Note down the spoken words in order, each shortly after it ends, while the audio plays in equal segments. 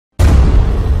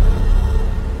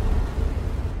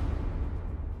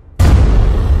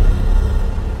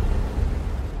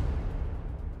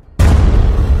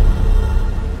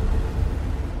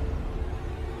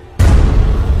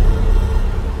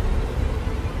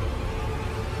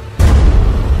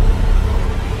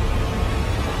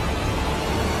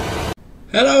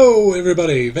Hello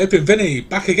everybody, Vaping Vinny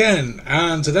back again,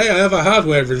 and today I have a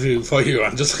hardware review for you.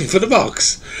 I'm just looking for the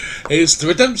box. It's the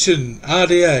Redemption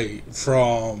RDA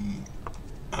from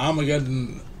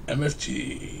Armaggedon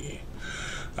MFG.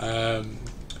 I'd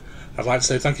like to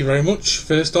say thank you very much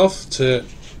first off to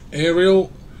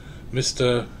Ariel,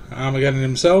 Mr. Armaggedon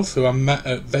himself, who I met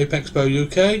at Vape Expo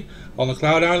UK on the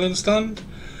Cloud Island stand,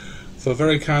 for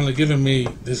very kindly giving me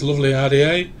this lovely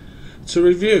RDA to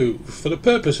review for the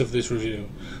purpose of this review.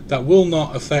 That will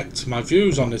not affect my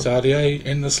views on this RDA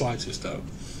in the slightest though.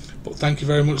 But thank you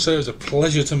very much, sir. It's a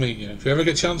pleasure to meet you. If you ever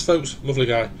get a chance, folks, lovely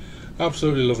guy.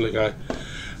 Absolutely lovely guy.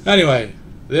 Anyway,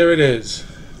 there it is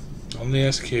on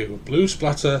the SQ. Blue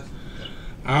Splatter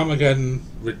Armaggedon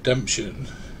Redemption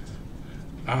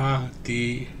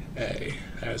RDA.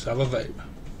 Let's have a vape.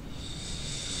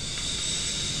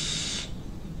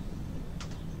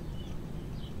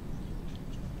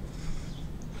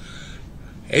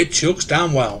 It chucks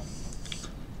down well.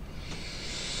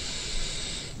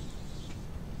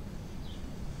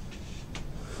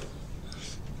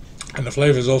 And the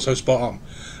flavour is also spot on.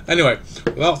 Anyway,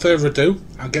 without further ado,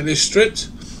 I'll get this stripped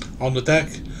on the deck.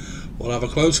 We'll have a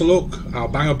closer look. I'll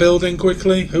bang a build in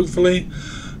quickly, hopefully,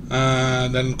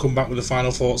 and then come back with the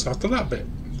final thoughts after that bit.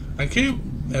 Thank you.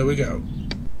 There we go.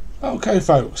 Okay,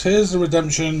 folks, here's the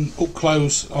Redemption up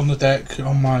close on the deck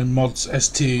on my Mods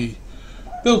ST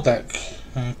build deck.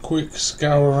 A quick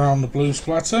scour around the blue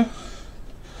splatter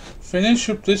finish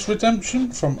of this Redemption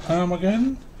from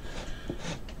Armaggedon.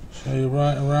 Show you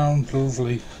right around,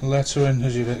 lovely lettering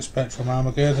as you'd expect from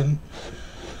Armaggedon,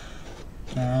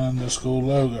 and the school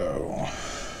logo.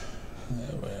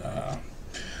 There we are.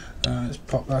 Let's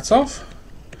pop that off.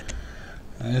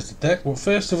 And here's the deck. But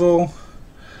first of all,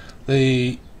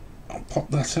 I'll pop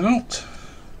that out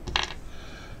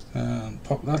and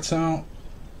pop that out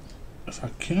if I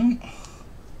can.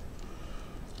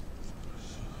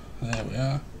 There we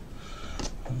are.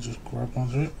 I'll just grab my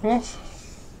drip cloth.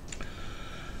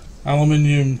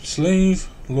 Aluminium sleeve,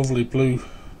 lovely blue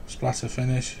splatter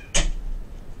finish.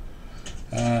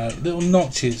 Little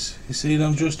notches, you see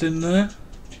them just in there?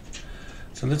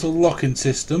 It's a little locking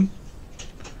system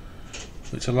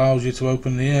which allows you to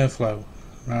open the airflow.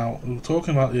 Now, we were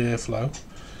talking about the airflow.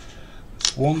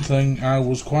 One thing I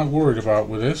was quite worried about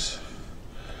with this,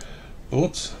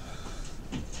 but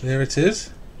there it is.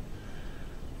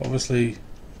 Obviously,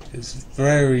 the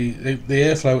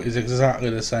airflow is exactly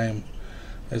the same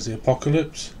as the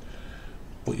Apocalypse,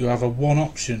 but you have a one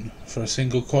option for a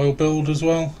single coil build as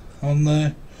well on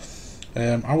there.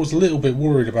 I was a little bit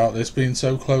worried about this being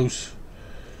so close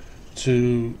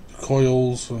to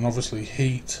coils and obviously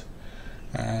heat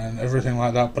and everything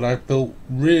like that, but I've built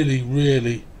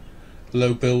really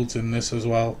low builds in this as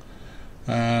well,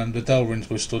 and the Delrins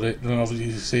withstood it. And obviously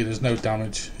you see there's no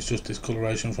damage, it's just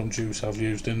discoloration from juice I've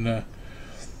used in there.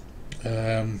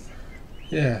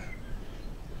 Yeah,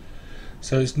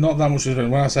 so it's not that much of it.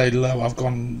 When I say low, I've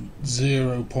gone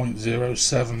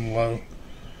 0.07 low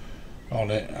on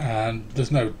it, and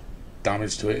there's no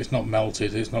damage to it. It's not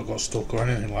melted, it's not got stuck or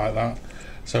anything like that,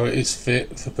 so it is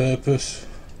fit for purpose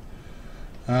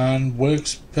and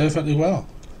works perfectly well,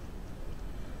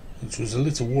 which was a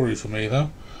little worry for me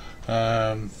though.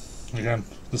 Again,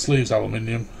 the sleeve's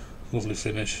aluminium, lovely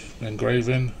finish,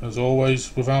 engraving as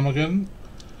always with Armaggedon.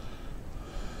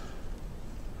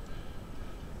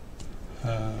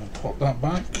 Pop that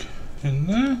back in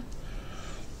there,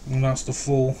 and that's the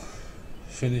full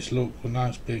finished look with a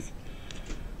nice big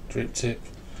drip tip.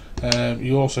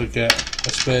 You also get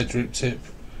a spare drip tip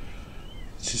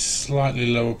which is slightly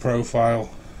lower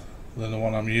profile than the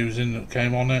one I'm using that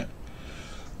came on it,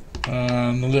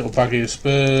 and the little baggie of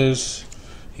spares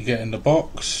you get in the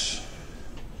box.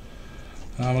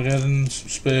 Armaggedon, some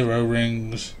spare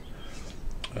O-rings,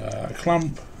 a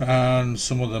clamp, and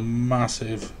some of the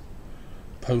massive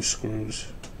post screws.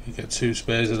 You get 2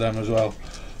 spares of them as well,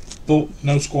 but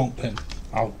no squonk pin.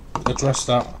 I'll address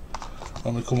that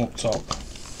when we come up top.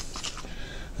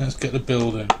 Let's get the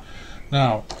build in.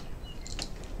 Now,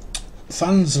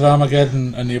 fans of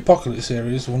Armaggedon and the Apocalypse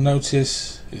series will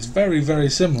notice it's very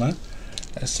similar,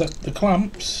 except the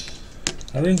clamps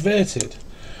are inverted.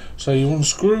 So you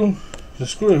unscrew the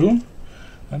screw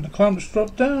and the clamps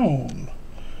drop down,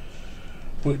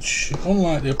 which,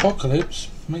 unlike the Apocalypse,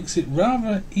 makes it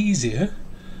rather easier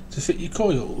to fit your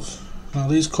coils. Now,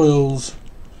 these coils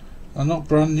are not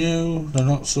brand new, they're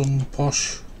not some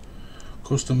posh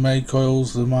custom made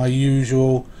coils, they're my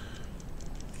usual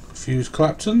fused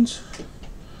Claptons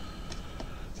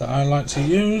that I like to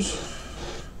use.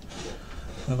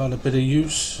 I've had a bit of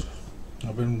use.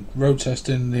 I've been road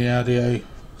testing the RDA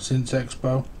since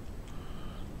Expo.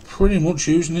 pretty much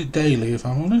using it daily, if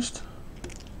I'm honest.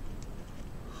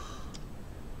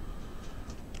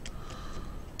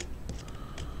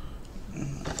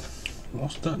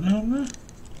 Lost that down there.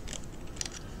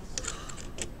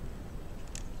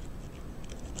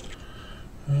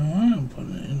 Alright, I'm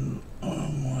putting it in the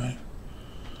wrong way.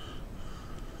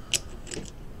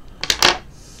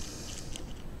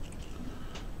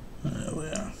 There we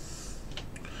are.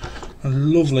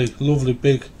 And lovely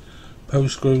big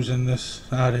post screws in this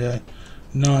RDA.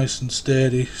 Nice and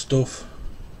sturdy stuff.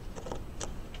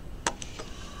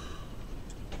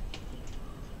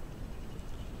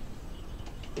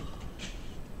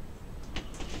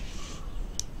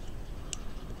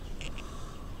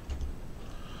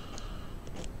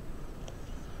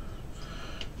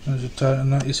 As you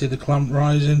tighten that, you see the clamp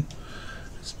rising.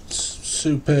 It's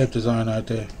superb design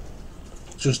idea.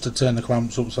 Just to turn the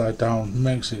clamps upside down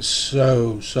makes it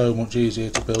so much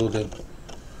easier to build in.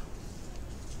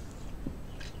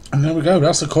 And there we go,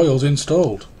 that's the coils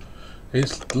installed.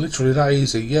 It's literally that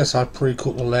easy. Yes, I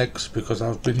pre-cut the legs because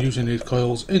I've been using these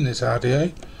coils in this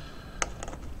RDA.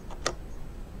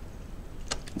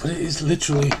 But it is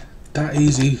literally that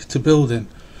easy to build in.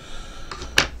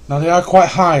 Now they are quite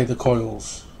high, the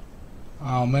coils.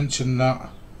 I'll mention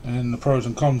that in the pros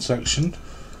and cons section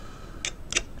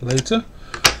later.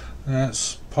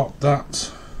 Let's pop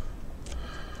that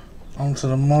onto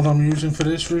the mod I'm using for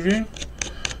this review,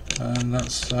 and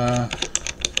that's an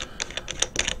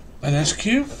SQ,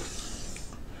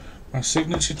 my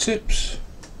signature tips.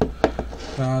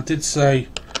 Now I did say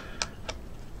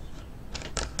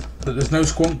that there's no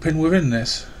squonk pin within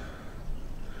this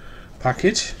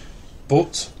package,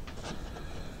 but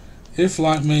if,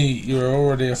 like me, you're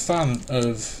already a fan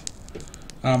of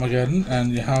Armaggedon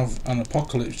and you have an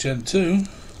Apocalypse Gen 2,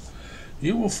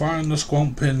 you will find the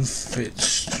squonk pin fits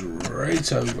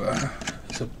straight over.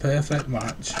 It's a perfect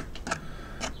match.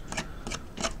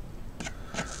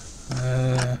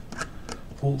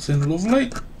 Bolts in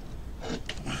lovely,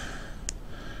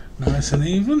 nice and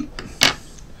even.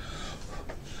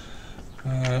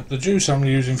 The juice I'm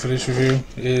using for this review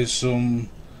is some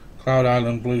Cloud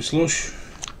Island Blue Slush.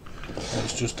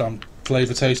 It's just I'm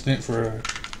flavour tasting it for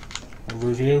a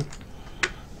review.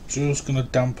 Just going to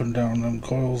dampen down them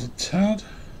coils a tad.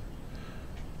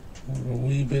 A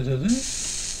wee bit of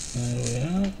this.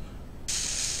 There we are.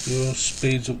 Just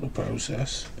speeds up the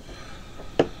process.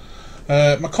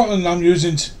 My cotton I'm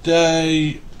using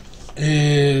today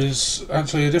is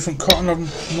actually a different cotton.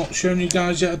 I've not shown you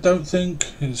guys yet, I don't think.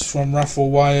 It's from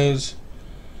Raffle Wires.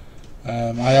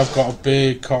 I have got a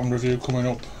big cotton review coming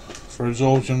up for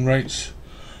absorption rates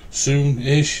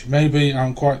soon-ish. Maybe.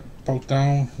 I'm quite bogged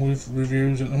down with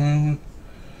reviews at the moment.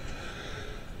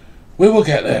 We will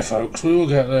get there, folks, we will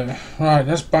get there. Right,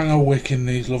 let's bang a wick in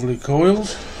these lovely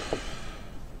coils.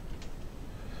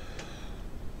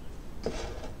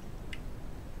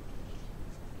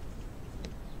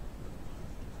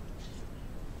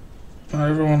 Now,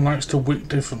 everyone likes to wick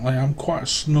differently. I'm quite a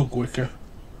snug wicker,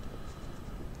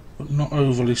 but not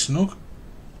overly snug.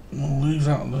 We'll leave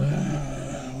that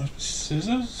there with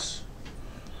scissors.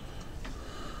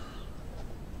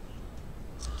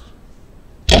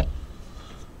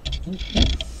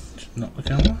 Just knock the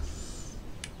camera.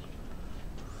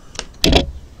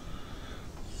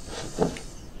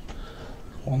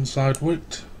 One side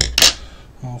wicked.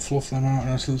 I'll fluff them out in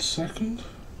a little second.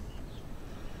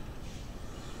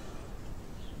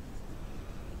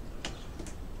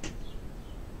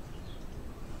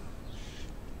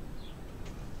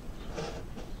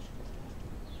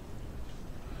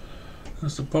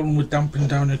 That's the problem with damping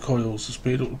down your coils. To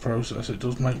speed up the process, it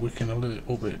does make wicking a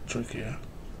little bit trickier,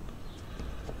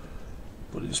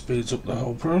 but it speeds up the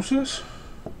whole process.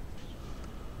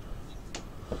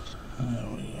 There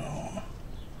we go.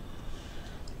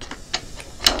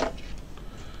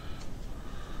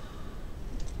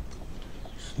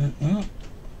 Snip that,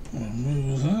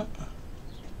 remove that,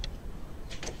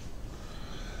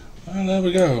 and there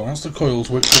we go. That's the coils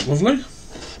wicked up lovely.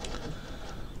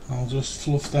 I'll just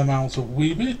fluff them out a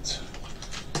wee bit.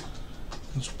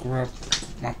 Just grab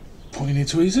my pointy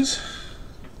tweezers.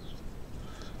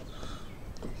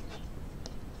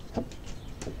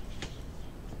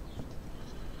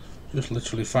 Just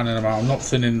literally fanning them out. I'm not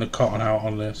thinning the cotton out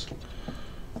on this.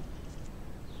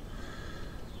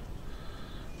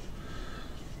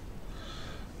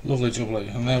 Lovely jubbly,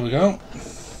 and there we go.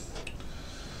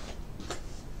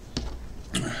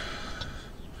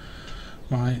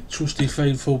 My trusty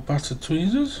faithful battered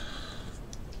tweezers.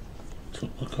 Tuck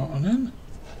the cotton in.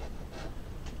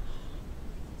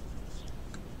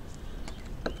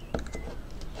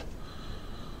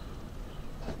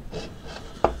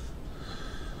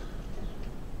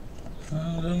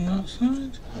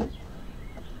 side.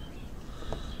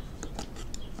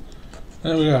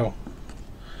 There we go.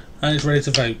 And it's ready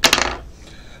to vape.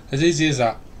 As easy as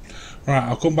that. Right,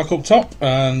 I'll come back up top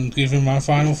and give you my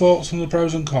final thoughts on the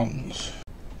pros and cons.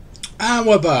 And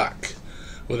we're back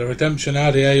with a Redemption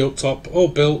RDA up top, all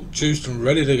built, juiced and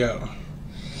ready to go.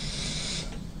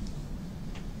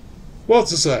 What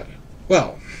to say?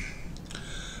 Well,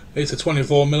 it's a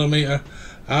 24mm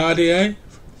RDA,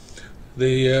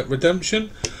 the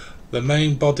Redemption. The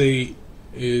main body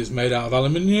is made out of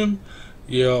aluminium.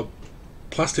 Your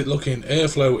plastic looking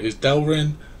airflow is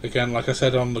Delrin. Again, like I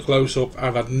said on the close-up,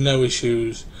 I've had no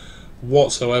issues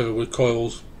whatsoever with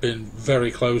coils, been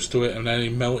very close to it, and any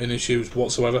melting issues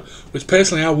whatsoever, which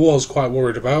personally I was quite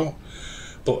worried about,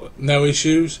 but no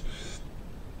issues.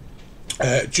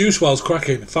 Juice well's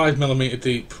cracking, 5mm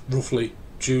deep, roughly,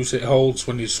 juice it holds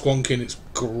when you're squonking. It's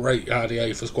great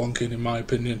RDA for squonking in my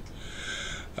opinion.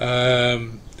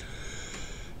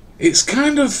 It's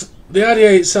kind of, the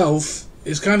RDA itself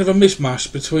is kind of a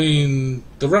mishmash between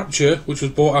the Rapture, which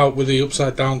was bought out with the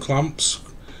upside down clamps,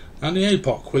 and the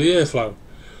APOC with the airflow.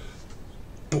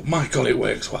 But my god, it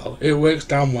works well. It works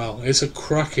damn well. It's a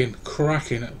cracking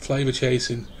flavour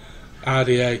chasing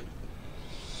RDA.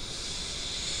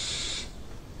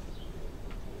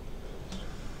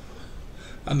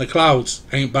 And the clouds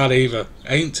ain't bad either.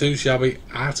 Ain't too shabby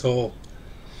at all.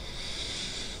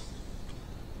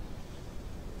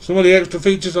 Some of the extra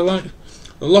features I like.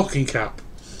 The locking cap.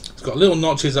 It's got little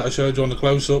notches that I showed you on the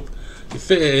close-up. You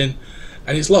fit it in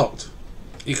and it's locked.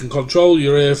 You can control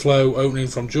your airflow opening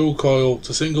from dual coil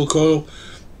to single coil,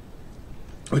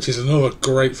 which is another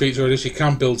great feature of this. You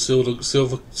can build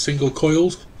single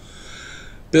coils.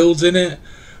 Builds in it.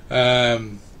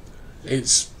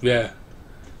 It's a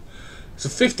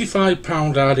 £55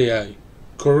 RDA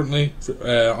currently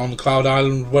on the Cloud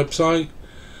Island website.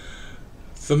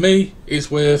 For me,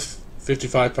 it's worth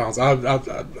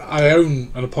 £55. I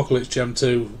own an Apocalypse Gem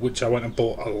 2, which I went and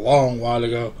bought a long while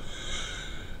ago,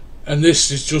 and this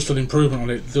is just an improvement on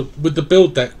it. With the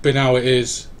build deck being how it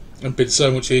is, and been so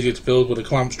much easier to build with the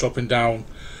clamps dropping down.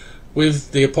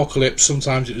 With the Apocalypse,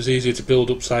 sometimes it was easier to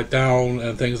build upside down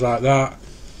and things like that,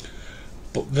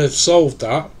 but they've solved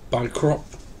that by sort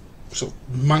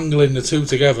of mangling the two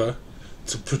together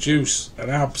to produce an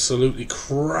absolutely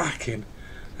cracking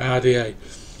RDA.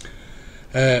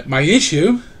 My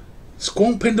issue,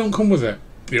 squonk pin don't come with it.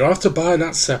 You have to buy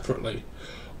that separately,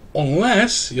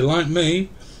 unless you're like me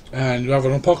and you have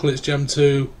an Apocalypse Gem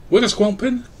 2 with a squonk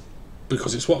pin,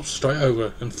 because it swaps straight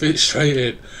over and fits straight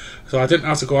in. So I didn't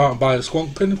have to go out and buy a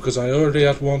squonk pin because I already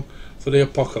had one for the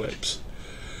Apocalypse.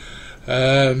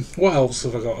 What else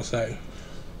have I got to say?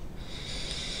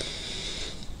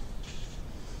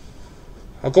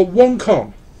 I've got one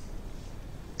con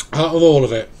out of all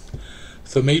of it.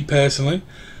 For me personally,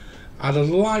 I'd have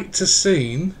liked to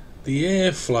seen the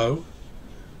airflow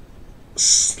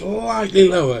slightly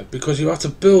lower, because you have to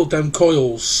build them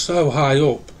coils so high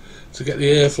up to get the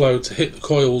airflow to hit the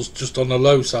coils just on the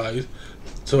low side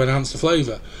to enhance the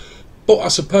flavour. But I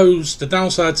suppose the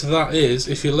downside to that is,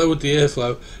 if you lowered the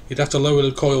airflow, you'd have to lower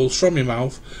the coils from your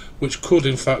mouth, which could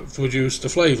in fact reduce the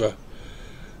flavour.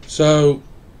 So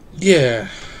yeah,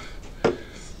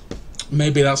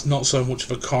 maybe that's not so much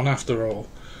of a con after all.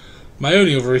 My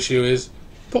only other issue is,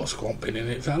 put a squonk pin in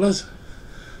it, fellas.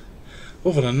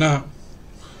 Other than that,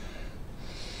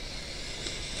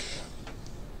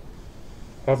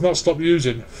 I've not stopped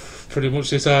using pretty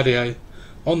much this RDA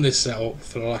on this setup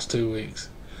for the last 2 weeks.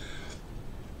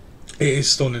 It is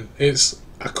stunning. It's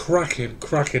a cracking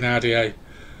RDA.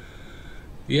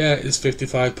 Yeah, it's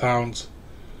 £55,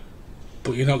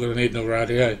 but you're not going to need another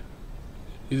RDA.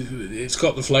 It's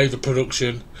got the flavour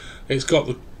production, it's got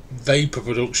the vapour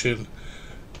production,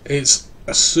 it's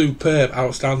a superb,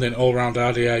 outstanding all-round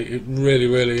RDA. It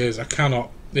really is. I can't,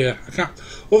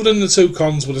 other than the two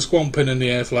cons with the squonk pin and the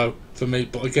airflow for me,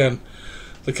 but again,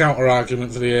 the counter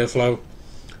argument for the airflow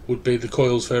would be the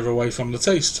coils further away from the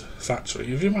taste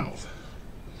factory of your mouth.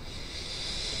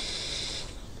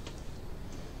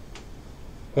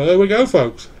 Well, there we go,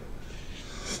 folks.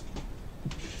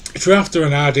 If you're after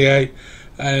an RDA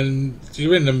and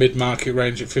you're in the mid-market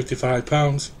range at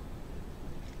 £55,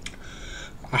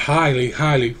 I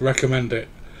highly recommend it.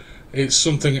 It's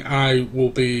something I will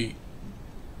be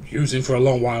using for a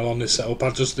long while on this setup.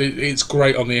 It's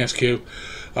great on the SQ.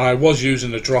 I was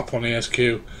using the drop on the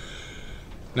SQ.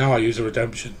 Now I use a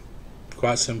Redemption.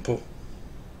 Quite simple.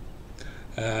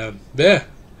 There.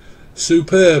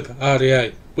 Superb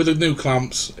RDA. With the new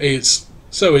clamps, it's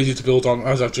so easy to build on,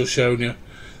 as I've just shown you.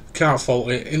 Can't fault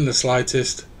it in the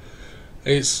slightest.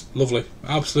 It's lovely.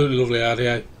 Absolutely lovely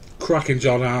RDA. cracking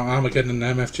job out, Armaggedon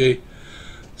MFG.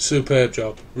 Superb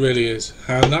job, really is.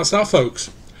 And that's that,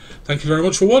 folks. Thank you very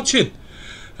much for watching.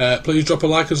 Please drop a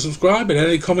like and subscribe, and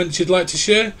any comments you'd like to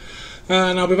share.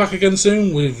 And I'll be back again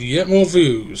soon with yet more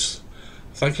views.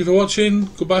 Thank you for watching.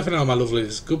 Goodbye for now, my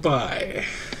lovelies. Goodbye.